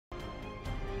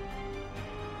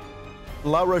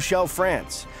La Rochelle,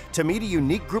 France, to meet a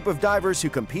unique group of divers who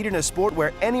compete in a sport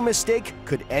where any mistake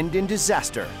could end in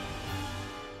disaster.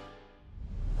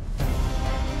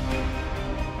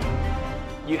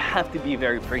 You have to be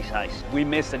very precise. We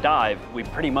miss a dive, we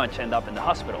pretty much end up in the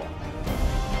hospital.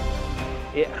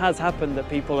 It has happened that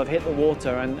people have hit the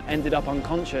water and ended up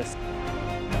unconscious.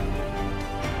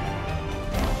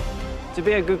 To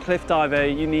be a good cliff diver,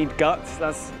 you need guts.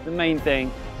 That's the main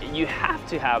thing. You have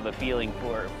to have a feeling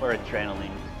for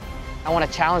adrenaline. I want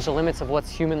to challenge the limits of what's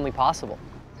humanly possible.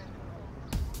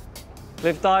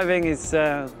 Cliff diving is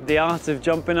the art of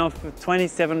jumping off a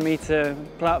 27-meter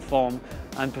platform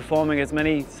and performing as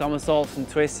many somersaults and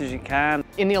twists as you can.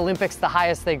 In the Olympics, the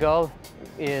highest they go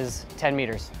is 10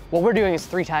 meters. What we're doing is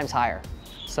 3 times higher.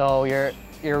 So you're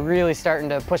really starting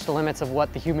to push the limits of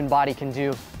what the human body can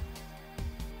do.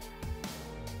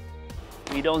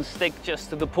 We don't stick just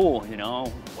to the pool, you know.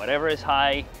 Whatever is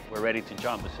high, we're ready to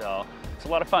jump, so it's a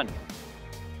lot of fun.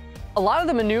 A lot of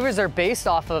the maneuvers are based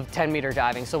off of 10-meter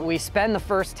diving. So we spend the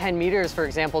first 10 meters, for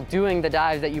example, doing the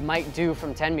dive that you might do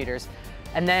from 10 meters,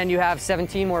 and then you have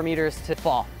 17 more meters to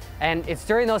fall. And it's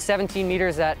during those 17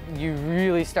 meters that you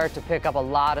really start to pick up a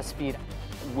lot of speed.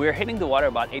 We're hitting the water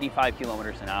about 85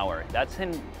 kilometers an hour. That's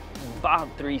in about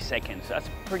 3 seconds. That's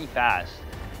pretty fast.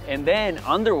 And then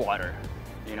underwater,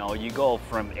 you know, you go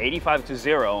from 85 to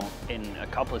 0 in a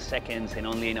couple of seconds and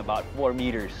only in about 4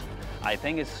 meters. I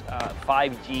think it's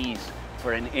 5 Gs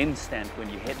for an instant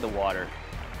when you hit the water.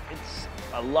 It's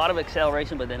a lot of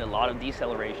acceleration, but then a lot of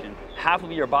deceleration. Half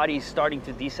of your body is starting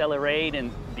to decelerate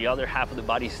and the other half of the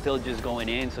body is still just going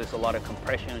in, so it's a lot of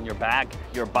compression on your back.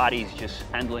 Your body is just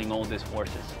handling all these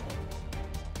forces.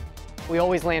 We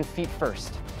always land feet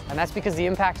first. And that's because the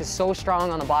impact is so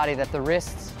strong on the body that the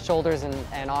wrists, shoulders,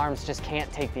 and arms just can't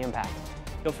take the impact.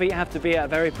 Your feet have to be at a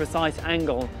very precise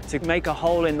angle to make a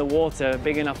hole in the water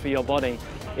big enough for your body.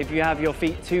 If you have your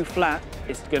feet too flat,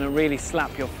 it's going to really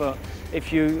slap your foot.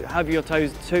 If you have your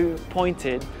toes too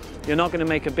pointed, you're not going to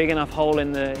make a big enough hole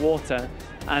in the water,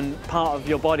 and part of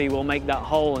your body will make that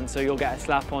hole, and so you'll get a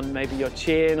slap on maybe your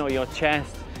chin or your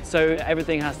chest. So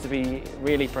everything has to be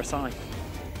really precise.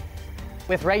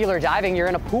 With regular diving, you're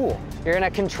in a pool. You're in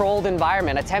a controlled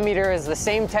environment. A 10-meter is the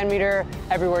same 10-meter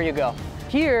everywhere you go.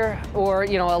 Here, or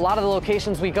a lot of the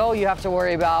locations we go, you have to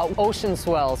worry about ocean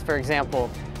swells, for example.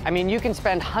 I mean, you can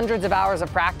spend hundreds of hours of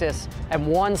practice and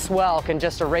one swell can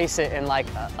just erase it in like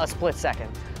a split second.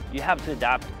 You have to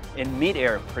adapt in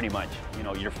mid-air pretty much. You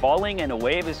know, you're falling and a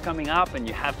wave is coming up and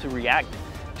you have to react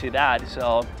to that.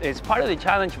 So it's part of the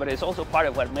challenge, but it's also part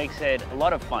of what makes it a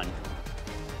lot of fun.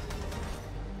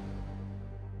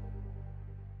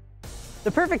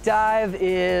 The perfect dive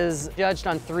is judged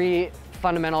on 3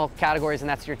 fundamental categories, and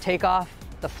that's your takeoff,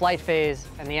 the flight phase,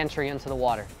 and the entry into the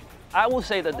water. I will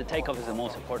say that the takeoff is the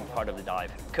most important part of the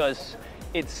dive because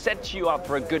it sets you up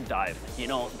for a good dive. You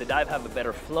know, the dive have a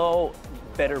better flow,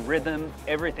 better rhythm,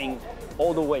 everything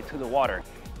all the way to the water.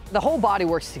 The whole body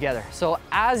works together. So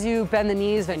as you bend the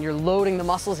knees and you're loading the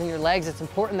muscles in your legs, it's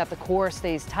important that the core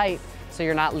stays tight so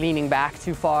you're not leaning back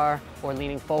too far or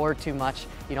leaning forward too much.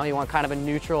 You know, you want kind of a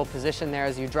neutral position there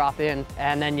as you drop in.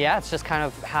 And then, yeah, it's just kind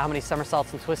of how many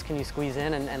somersaults and twists can you squeeze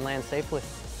in and land safely.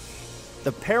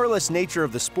 The perilous nature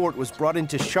of the sport was brought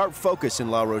into sharp focus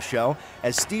in La Rochelle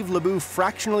as Steve Lebeau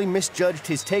fractionally misjudged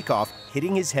his takeoff,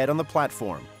 hitting his head on the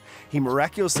platform. He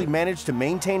miraculously managed to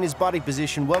maintain his body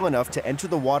position well enough to enter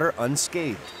the water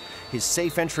unscathed. His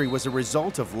safe entry was a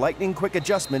result of lightning-quick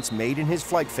adjustments made in his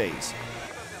flight phase.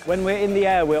 When we're in the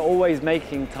air, we're always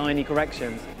making tiny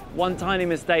corrections. One tiny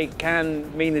mistake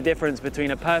can mean the difference between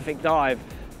a perfect dive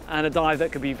and a dive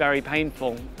that could be very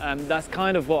painful. That's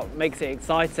kind of what makes it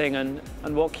exciting and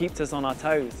what keeps us on our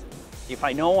toes. If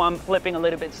I know I'm flipping a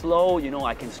little bit slow, you know,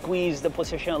 I can squeeze the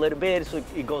position a little bit so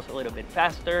it goes a little bit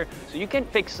faster. So you can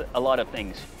fix a lot of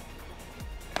things.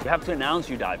 You have to announce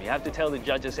your dive. You have to tell the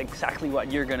judges exactly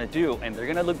what you're gonna do, and they're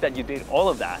gonna look that you did all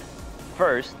of that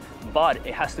first, but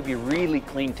it has to be really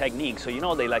clean technique. So, you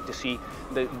know, they like to see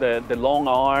the long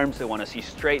arms, they want to see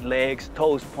straight legs,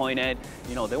 toes pointed,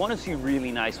 you know, they want to see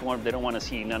really nice form. They don't want to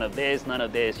see none of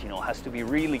this, you know, it has to be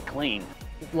really clean.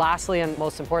 Lastly, and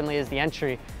most importantly, is the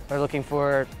entry. They're looking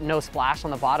for no splash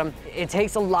on the bottom. It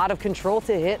takes a lot of control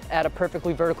to hit at a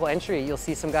perfectly vertical entry. You'll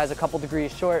see some guys a couple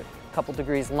degrees short, a couple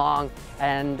degrees long,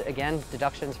 and again,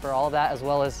 deductions for all of that, as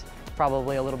well as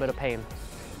probably a little bit of pain.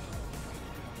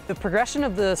 The progression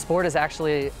of the sport is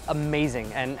actually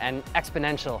amazing and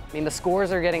exponential. I mean, the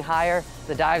scores are getting higher,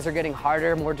 the dives are getting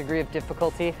harder, more degree of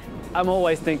difficulty. I'm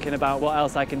always thinking about what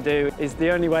else I can do. It's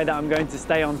the only way that I'm going to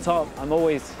stay on top. I'm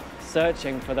always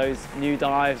searching for those new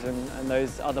dives and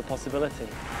those other possibilities.